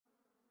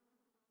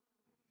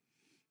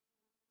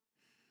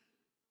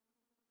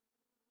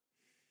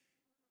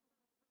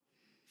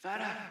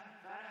Farah!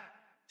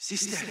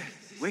 Sister,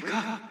 wake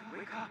up!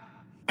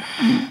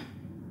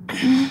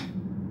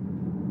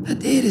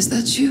 Adair, is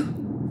that you?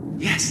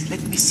 Yes,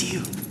 let me see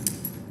you.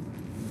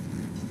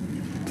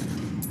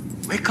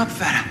 Wake up,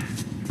 Farah.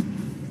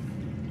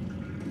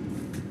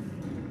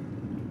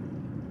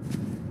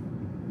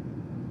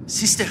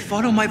 Sister,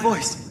 follow my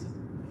voice.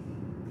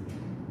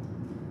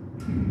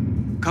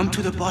 Come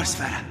to the bars,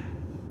 Farah.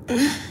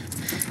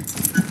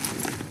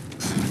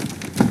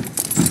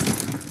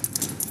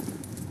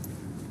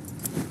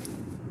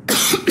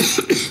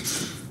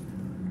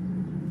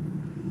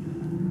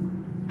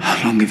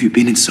 How long have you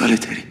been in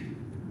solitary?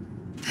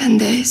 10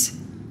 days.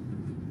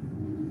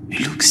 You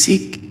look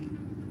sick.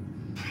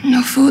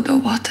 No food or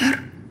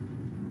water.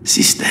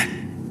 Sister,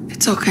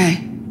 It's okay.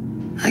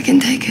 I can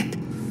take it.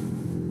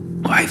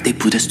 why have they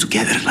put us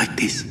together like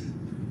this?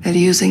 They're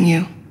using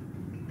you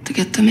to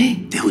get to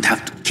me. They would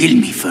have to kill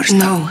me first.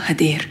 No,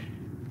 Hadir.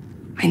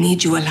 I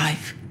need you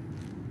alive.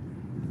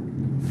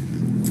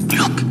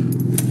 Look.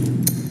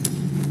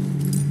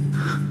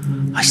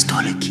 I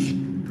stole a key.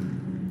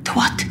 To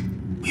what?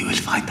 We will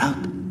find out.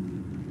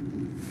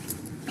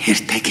 Here,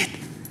 take it.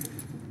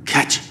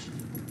 Catch.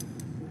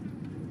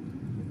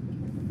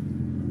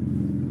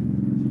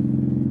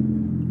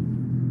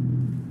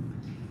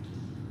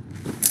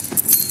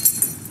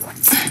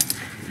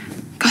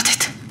 Got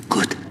it.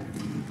 Good.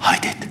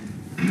 Hide it.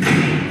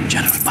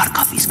 General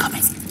Barkov is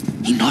coming.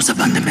 He knows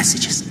about the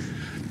messages.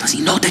 Does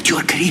he know that you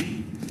are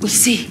Karim? We'll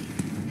see.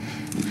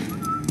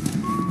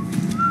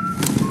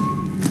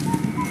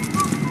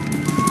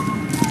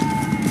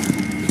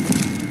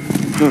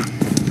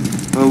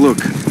 Oh, look.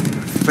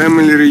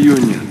 Family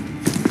reunion.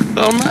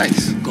 Oh,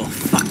 nice. Go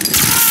fuck.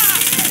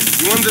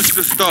 You want this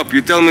to stop,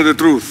 you tell me the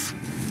truth.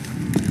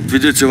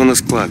 Ведете его на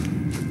склад.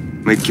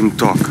 Make him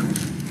talk.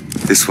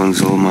 This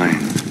one's all mine.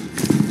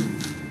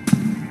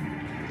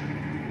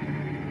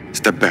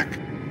 Step back.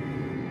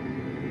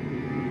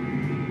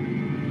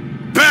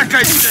 Back,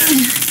 I said!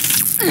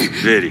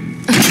 Very.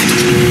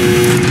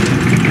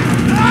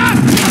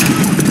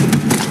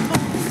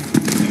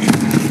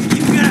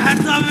 Keep your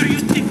hands over, you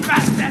thick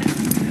bastard!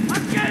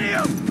 I'll kill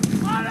you!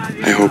 All of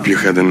you! I hope you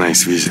had a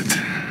nice visit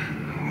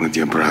with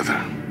your brother.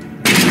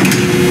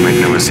 You might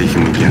never see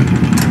him again.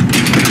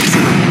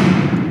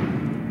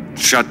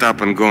 Shut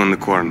up and go in the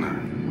corner.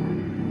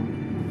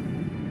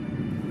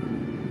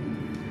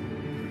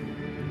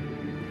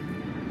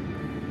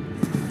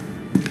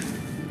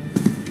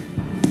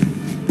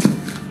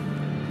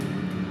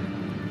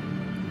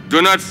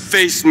 Do not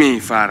face me,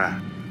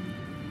 Farah.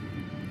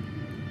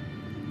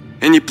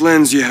 Any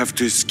plans you have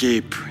to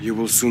escape, you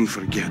will soon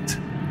forget.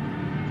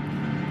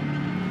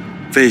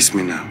 Face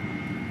me now.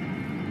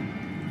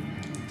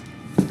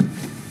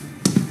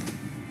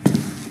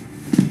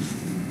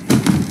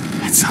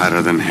 It's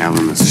hotter than hell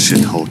in this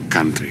shithole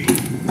country.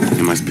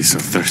 You must be so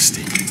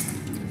thirsty.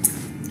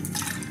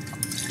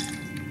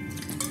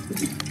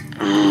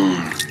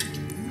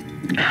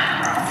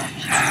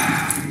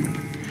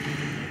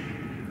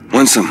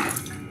 Want some?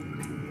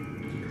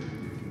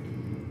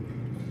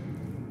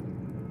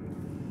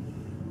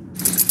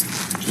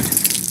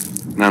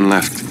 None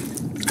left.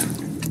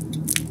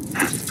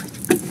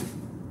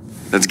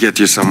 Let's get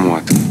you some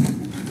water.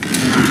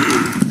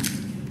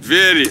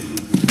 Very.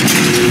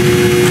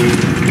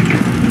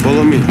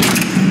 Follow me.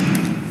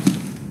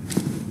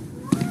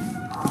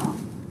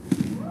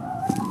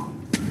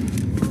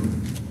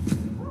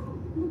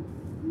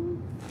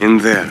 In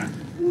there.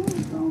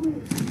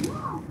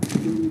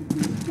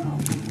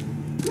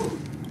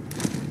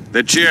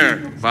 The chair,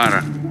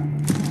 Farah.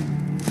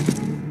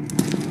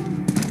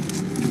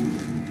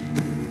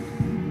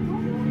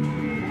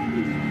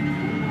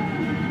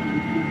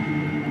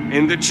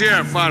 In the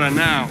chair, Farah,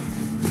 now.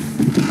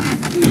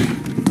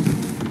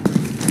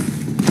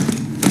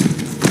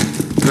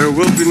 There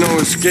will be no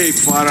escape,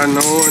 Farah.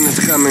 No one is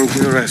coming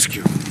to your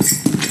rescue.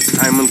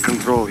 I'm in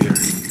control here.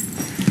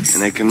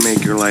 And I can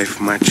make your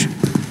life much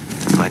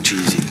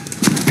easier.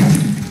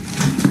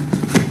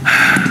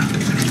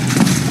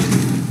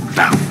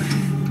 Now,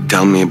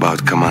 tell me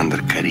about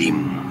Commander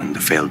Karim and the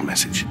failed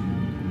message.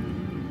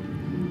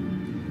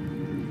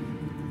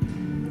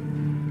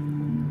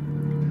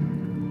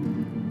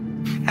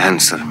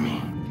 Answer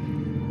me.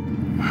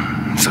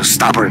 So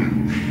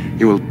stubborn.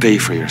 You will pay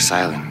for your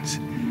silence.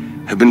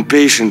 I've been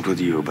patient with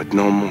you, but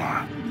no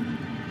more.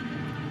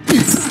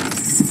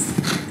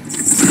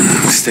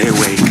 Stay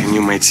awake, and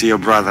you might see your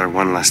brother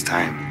one last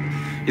time.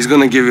 He's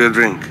gonna give you a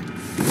drink.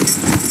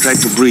 Try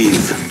to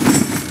breathe.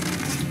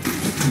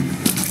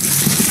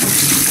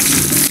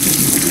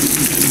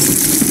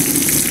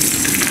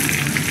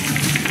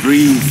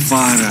 Breathe,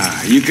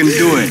 Farah. You can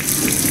do it.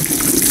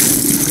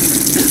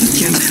 You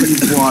can't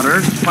breathe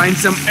water. Find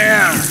some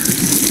air.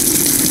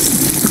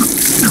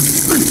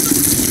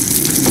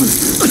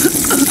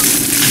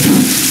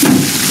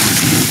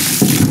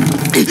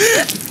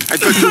 I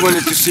thought you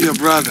wanted to see your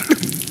brother.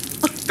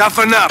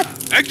 Toughen up.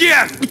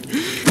 Again!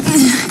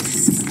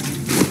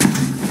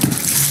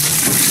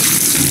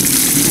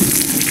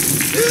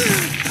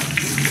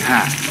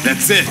 Ha,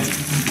 that's it.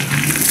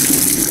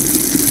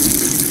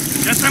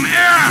 Get some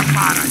air,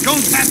 Farah!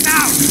 Don't pass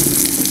out!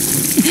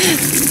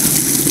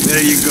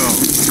 There you go.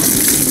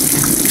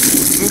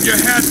 Move your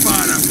head,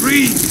 Farah.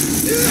 Breathe.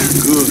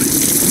 Good.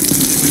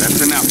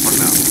 That's enough for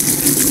now.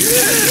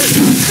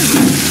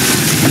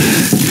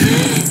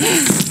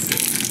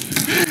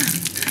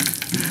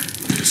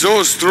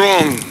 So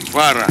strong,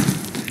 Farah.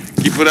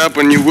 Keep it up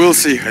and you will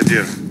see,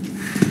 Hadir.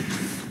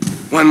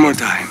 One more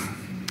time.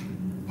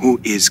 Who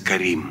is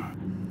Karim?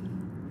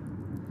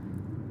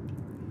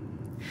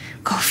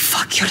 Go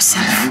fuck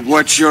yourself.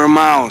 Watch your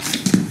mouth.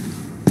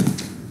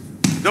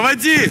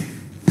 Доводи!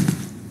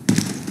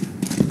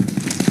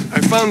 I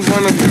found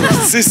one of your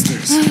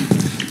sisters.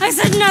 I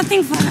said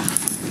nothing, Farah.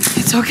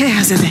 It's okay,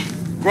 Hazade.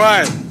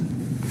 Quiet.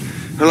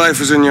 Her life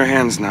is in your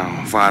hands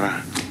now,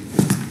 Farah.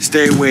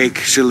 Stay awake,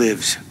 she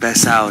lives.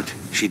 Pass out,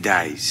 she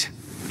dies.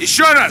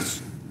 Еще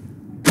раз!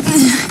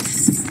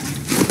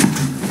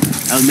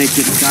 I'll make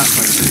it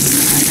tougher this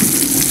time.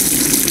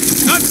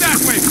 Not that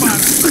way,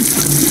 Farah!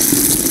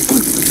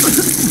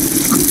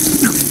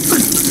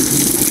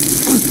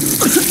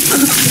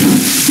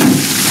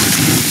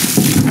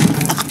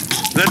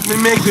 Let me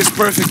make this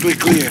perfectly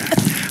clear.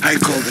 I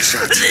call the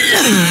shots.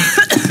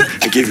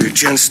 I gave you a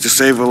chance to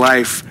save a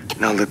life.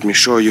 Now let me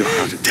show you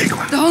how to take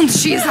one. Don't,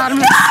 she's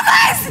harmless.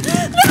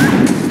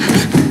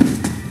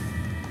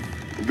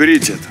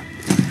 Уберите это.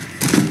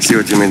 See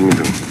what you made me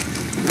do.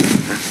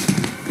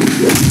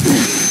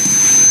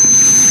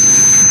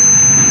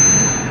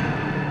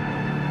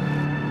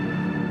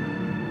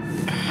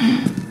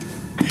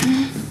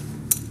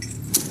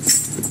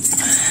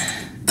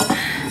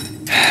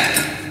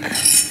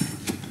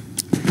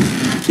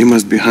 You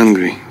must be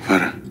hungry,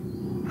 Farah.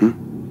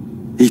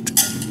 Eat.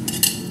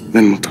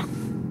 Then we'll talk.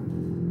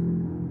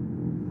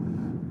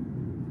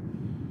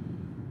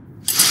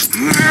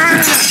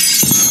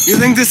 You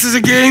think this is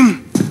a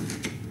game?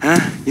 Huh?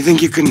 You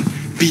think you can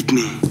beat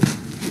me?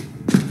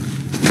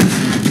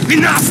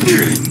 Enough!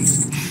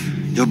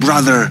 Your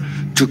brother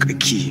took a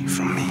key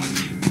from me.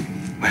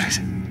 Where is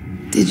it?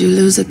 Did you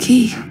lose a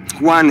key?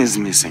 One is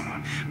missing,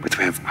 but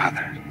we have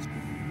others.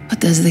 What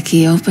does the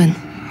key open?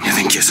 You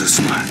think you're so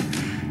smart?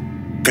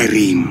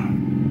 Karim.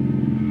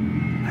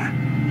 Huh?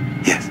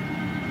 Yes.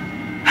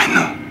 I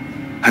know.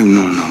 I've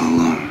known all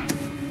along.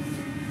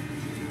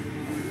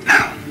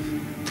 Now,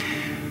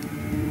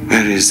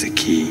 where is the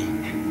key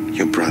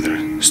your brother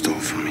stole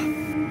from me?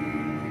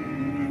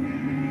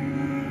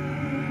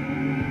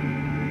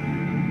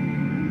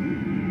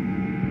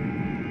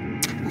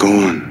 Go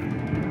on.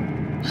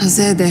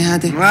 Hazade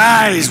had it.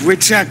 Rise, we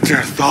checked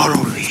her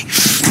thoroughly.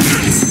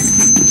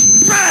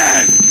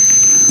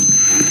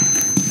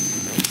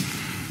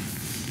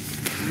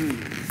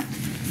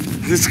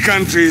 This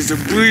country is a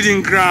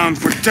breeding ground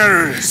for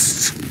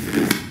terrorists.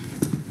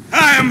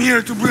 I am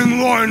here to bring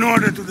law and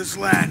order to this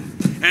land,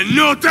 and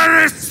no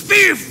terrorist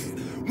thief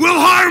will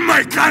harm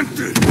my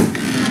country.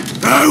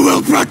 I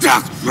will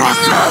protect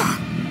Russia.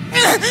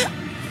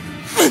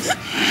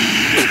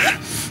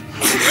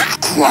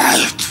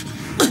 Quiet.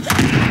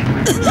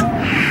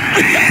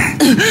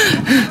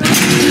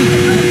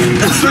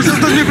 Что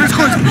здесь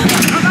происходит?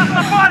 На нас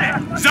напали!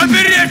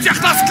 Запереть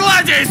их на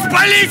складе и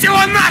спалить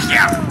его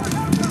нахер!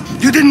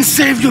 You didn't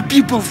save your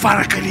people,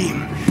 Farah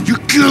Karim. You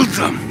killed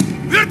them.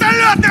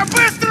 Вертолеты,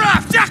 быстро!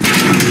 Всех!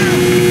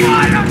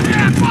 Понял,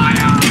 всех,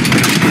 понял!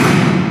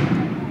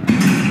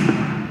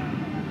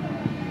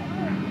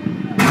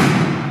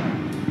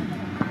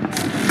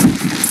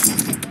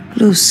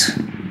 Loose,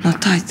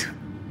 not tight.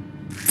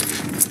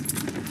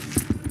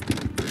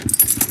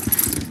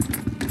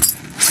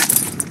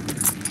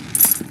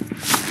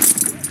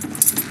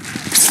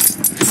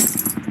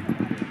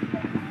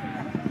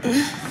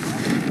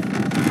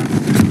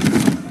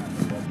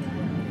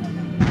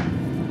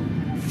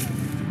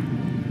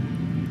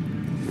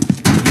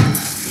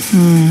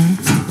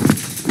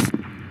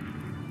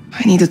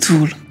 I need a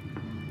tool.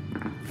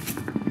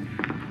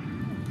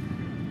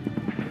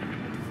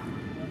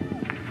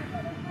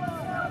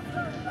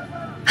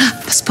 Ah,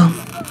 a spoon.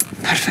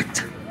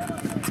 Perfect.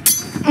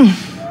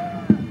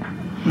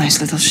 Nice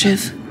little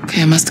shiv.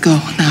 Okay, I must go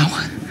now.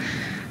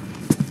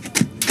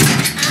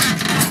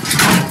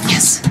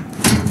 Yes.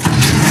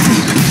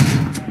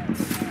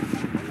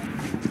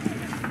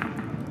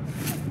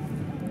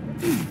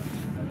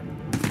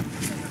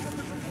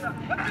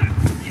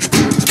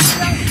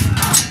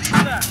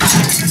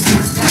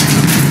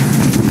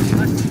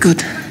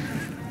 Good.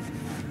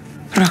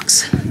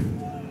 Rocks.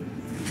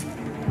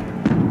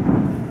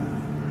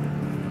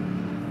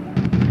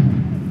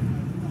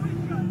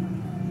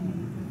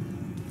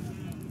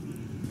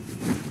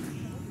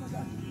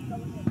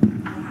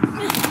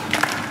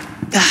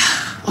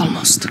 Ah,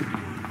 almost.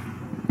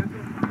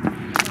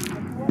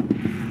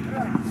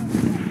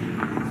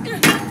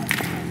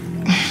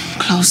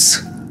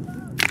 Close.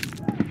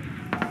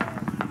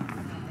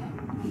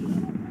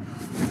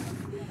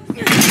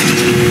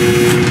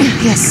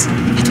 Yes,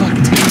 it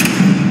worked.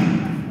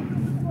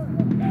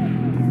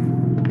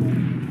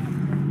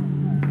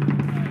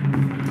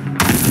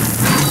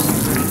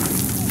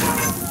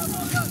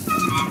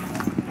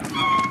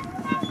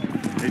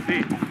 Hey,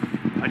 Pete.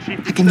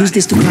 I can use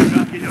this to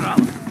climb.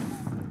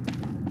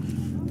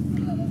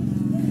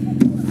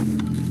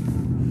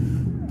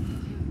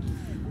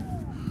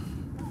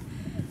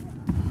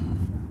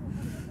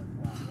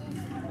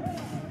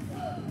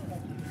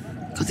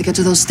 Got to get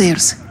to those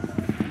stairs.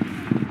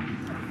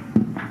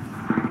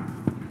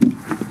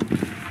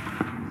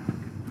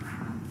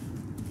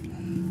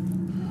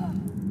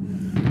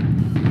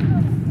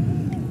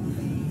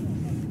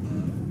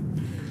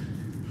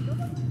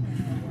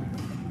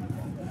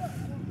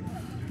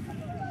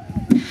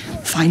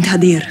 Find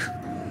Hadir.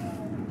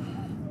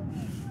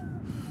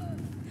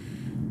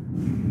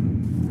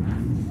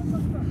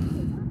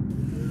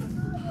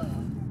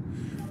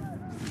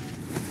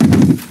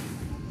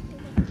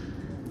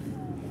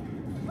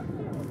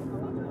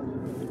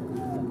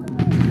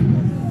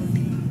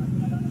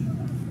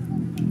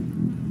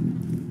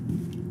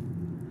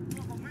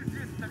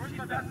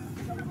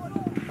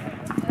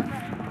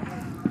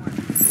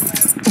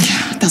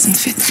 Doesn't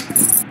fit.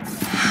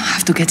 I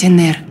have to get in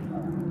there.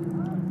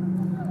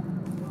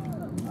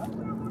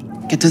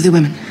 Get to the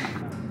women.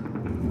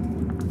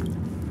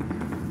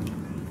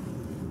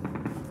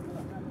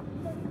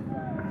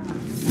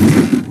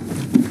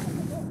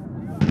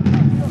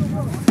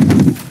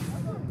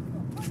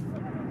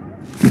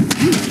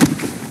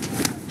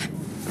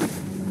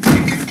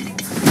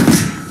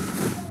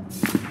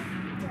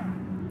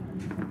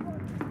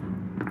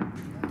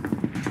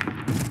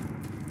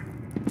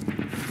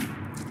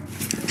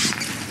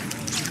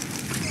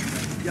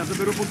 Я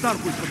заберу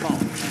бунтарку из подвала.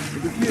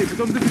 Быстрее,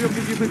 потом заберем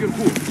людей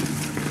наверху.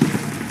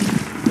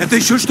 Это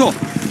еще что?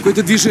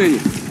 Какое-то движение.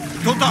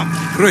 Кто там?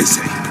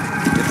 Кройся.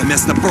 Это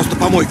место просто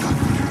помойка.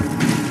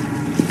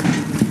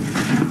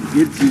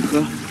 Теперь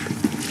тихо.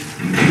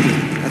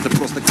 Это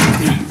просто...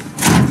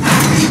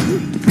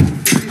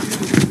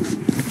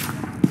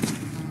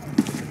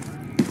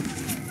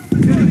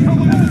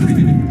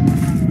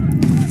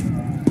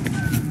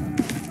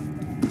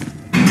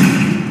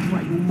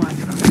 Твою мать,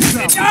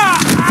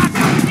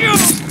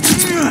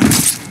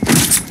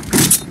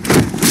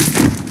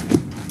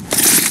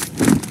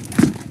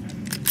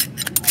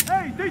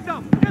 Эй, ты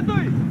там! Где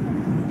ты?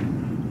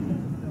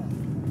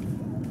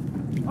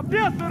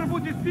 Объезд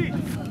будет спить!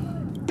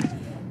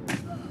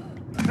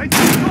 Дайте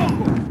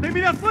сдоху! Ты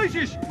меня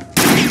слышишь?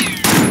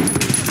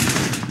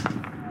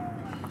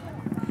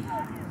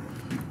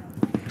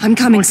 I'm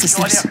coming,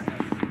 sisters.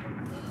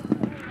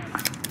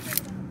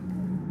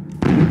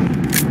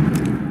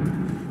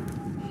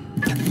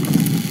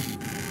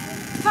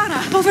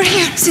 Farah, over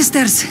here!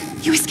 Sisters!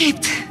 You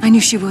escaped. I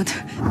knew she would.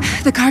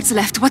 The guards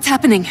left. What's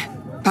happening?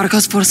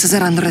 Barca's forces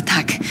are under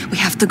attack. We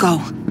have to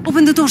go.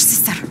 Open the door,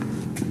 sister.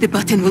 The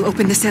button will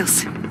open the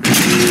cells.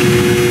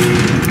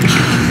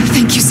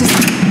 Thank you,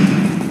 sister.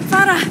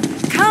 Farah,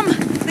 come!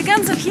 The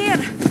guns are here.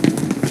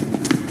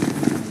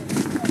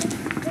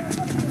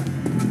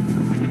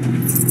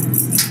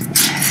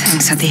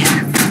 Thanks, Hadir.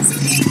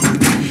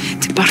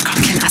 Tobrak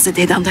can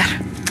Azadeh down there.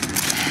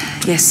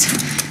 Yes,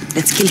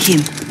 let's kill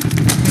him.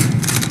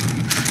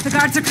 The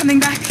guards are coming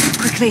back.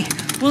 Quickly,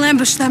 we'll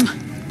ambush them.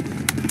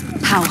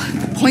 How?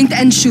 Point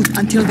and shoot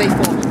until they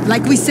fall,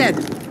 like we said.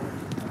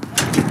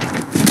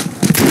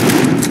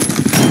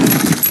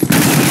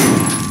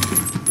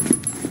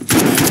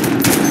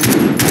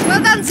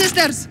 Well done,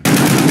 sisters!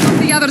 Put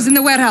the others in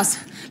the warehouse.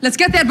 Let's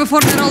get there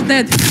before they're all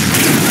dead.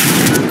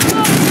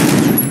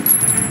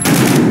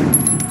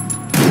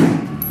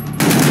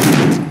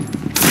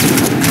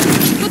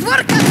 Good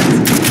work,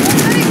 Captain!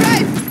 Very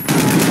brave!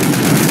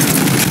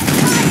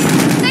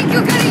 Thank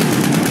you, Karim!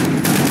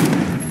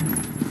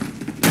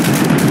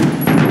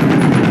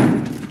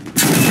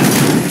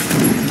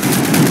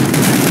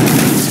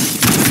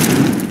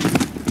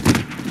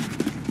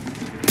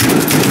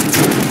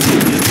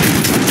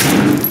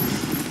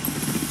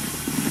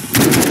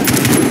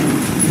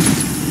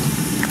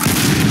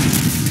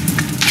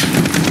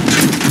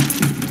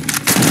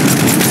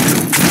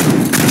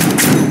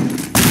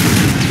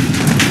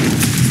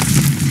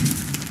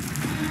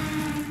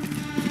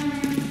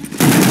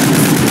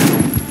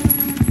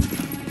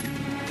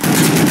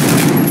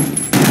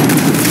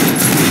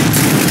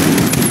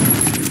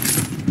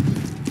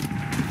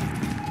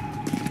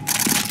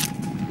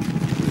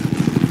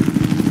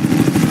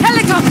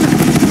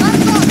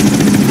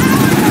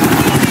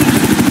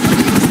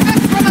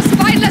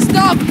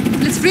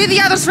 Free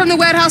the others from the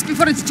warehouse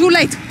before it's too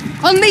late.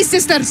 On me,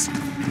 sisters!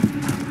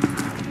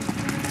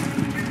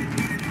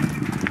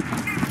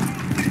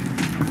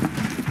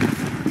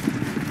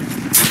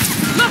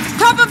 Look,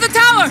 top of the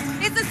tower!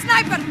 It's a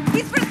sniper!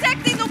 He's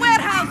protecting the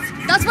warehouse!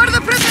 That's where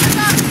the prisoners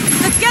are!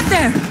 Let's get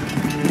there!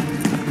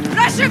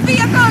 Rush your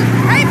vehicle!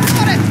 Aim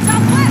for it!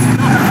 Southwest!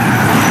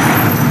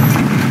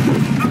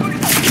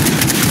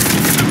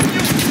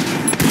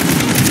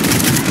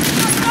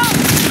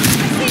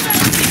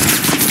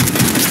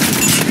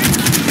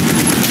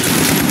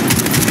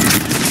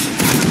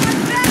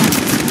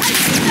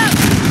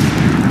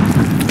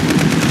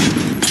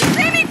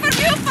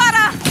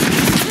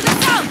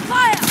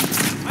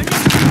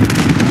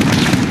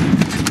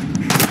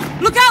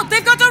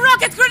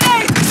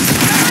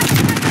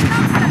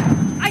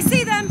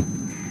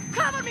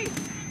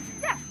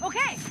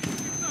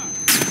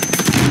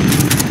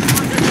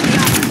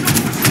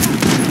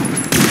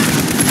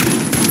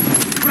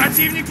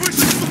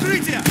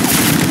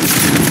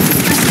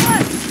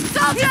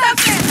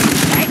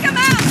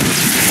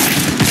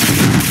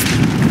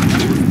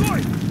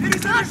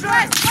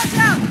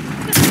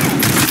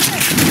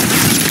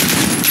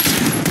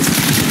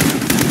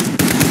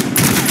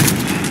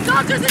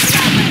 Soldiers in the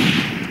open!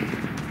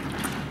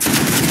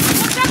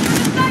 Watch out for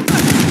the sniper!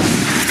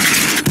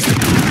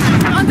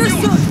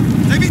 Understood!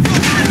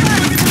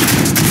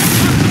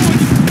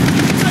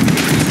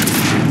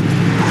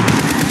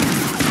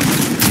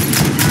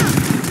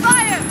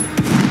 Fire!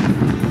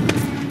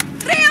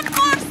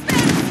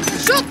 Reinforcements!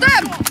 Shoot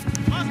them!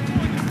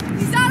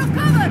 He's out of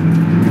cover!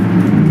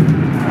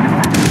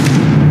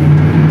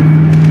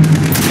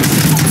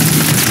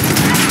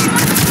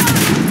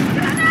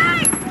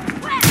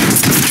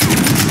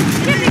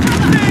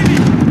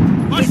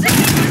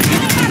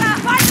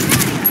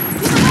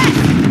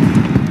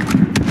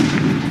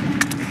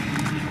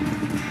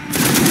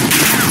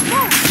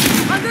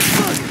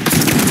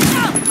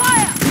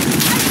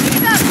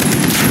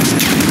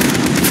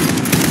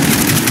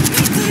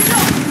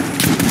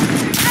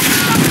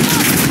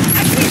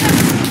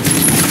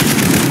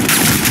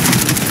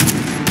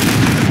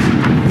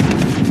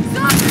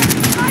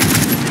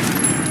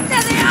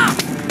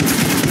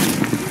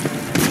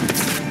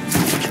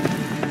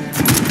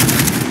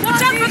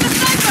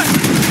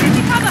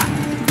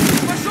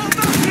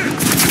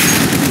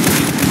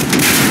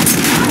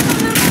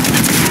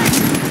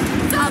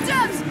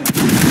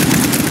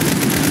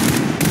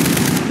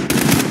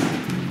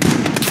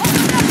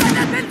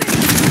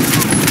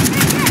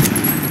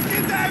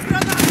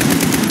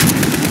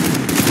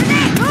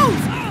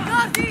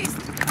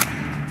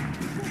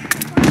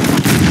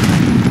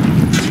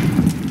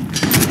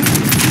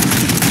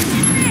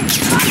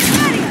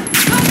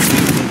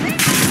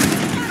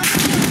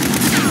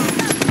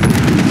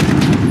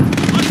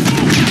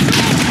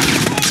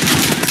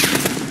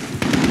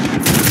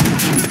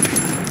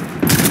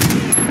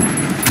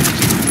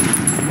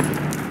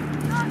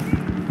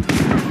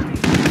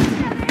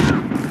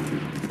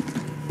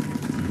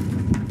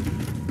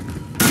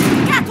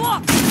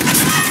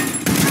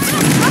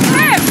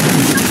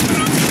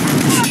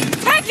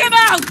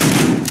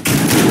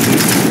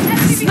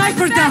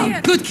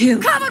 Good kill.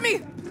 Cover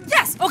me!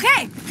 Yes,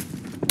 okay!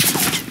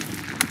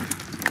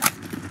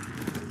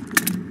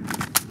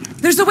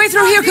 There's a way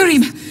through here,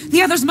 Karim.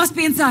 The others must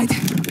be inside.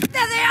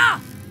 There they are!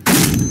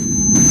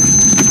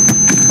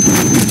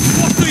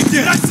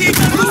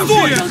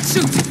 Don't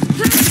shoot.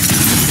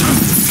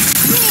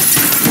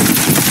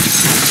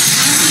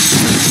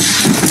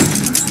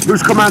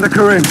 Who's Commander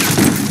Karim?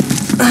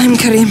 I'm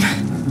Karim.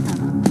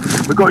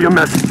 We got your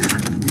message.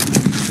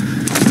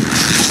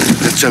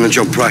 Lieutenant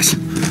Joe Price.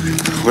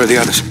 Where are the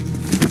others?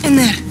 In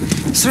there.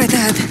 Straight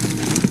ahead.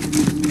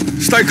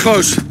 Stay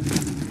close.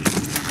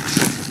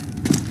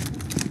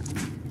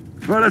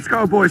 Well, let's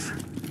go, boys.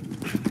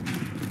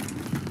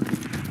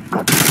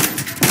 Go.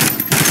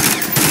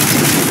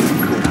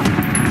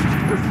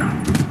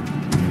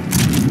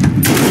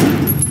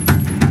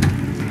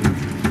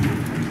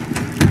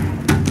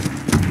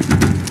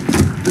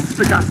 This is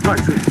the gas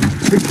factory.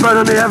 He's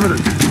burning the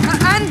evidence.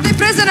 And the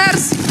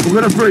prisoners!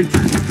 We're gonna breach.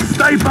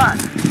 Stay back.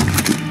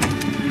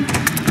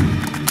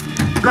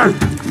 Go!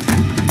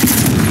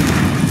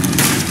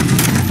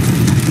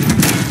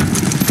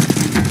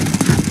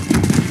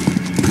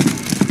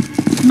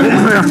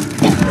 Over here.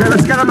 Okay,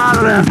 let's get him out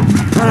of there.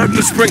 I'll open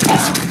the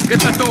sprinklers. Get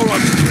that door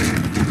open.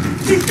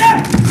 He's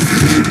dead!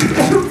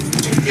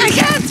 I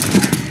can't!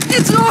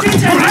 It's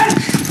locked!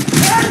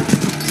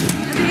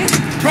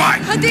 Try!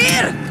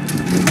 Hadir!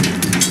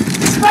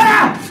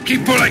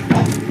 Keep pulling.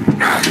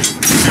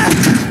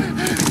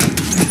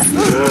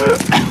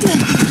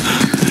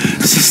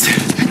 Sister.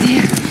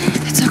 Hadir,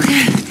 it's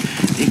okay.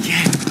 They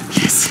can.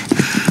 Yes.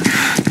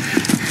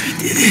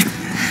 You did it.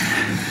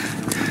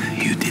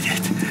 You did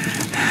it.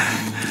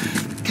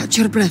 Catch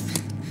your breath.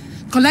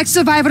 Collect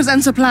survivors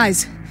and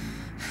supplies.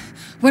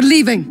 We're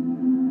leaving.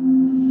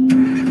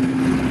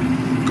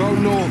 Go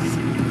north.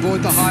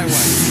 Avoid the highway.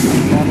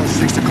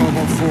 506 to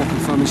Cobalt 4,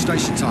 confirming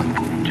station time.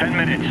 10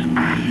 minutes.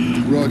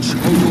 Rog,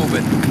 hold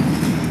orbit.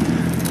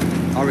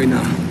 Hurry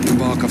now.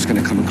 Barkov's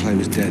gonna come and claim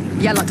he's dead.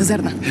 Yalla,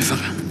 Tazerna.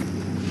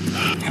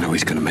 You know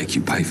he's gonna make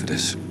you pay for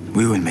this.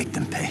 We will make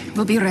them pay.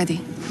 We'll be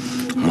ready.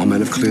 My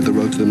men have cleared the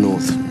road to the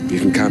north. You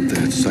can camp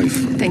there, it's safe.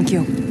 Thank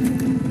you.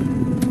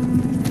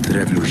 The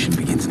revolution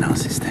begins now,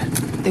 sister.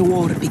 The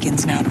war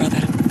begins now,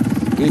 brother.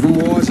 Even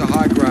war is a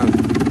high ground.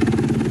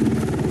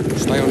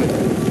 Stay on it.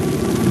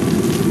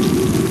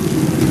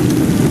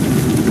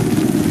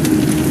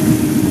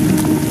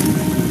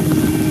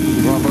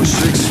 Bravo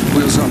 6,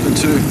 wheels up in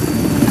 2.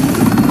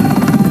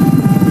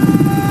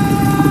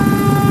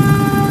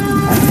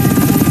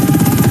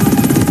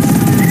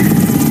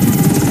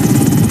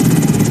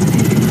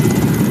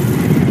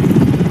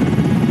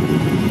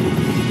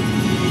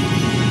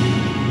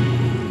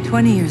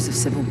 "20 years of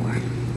civil war.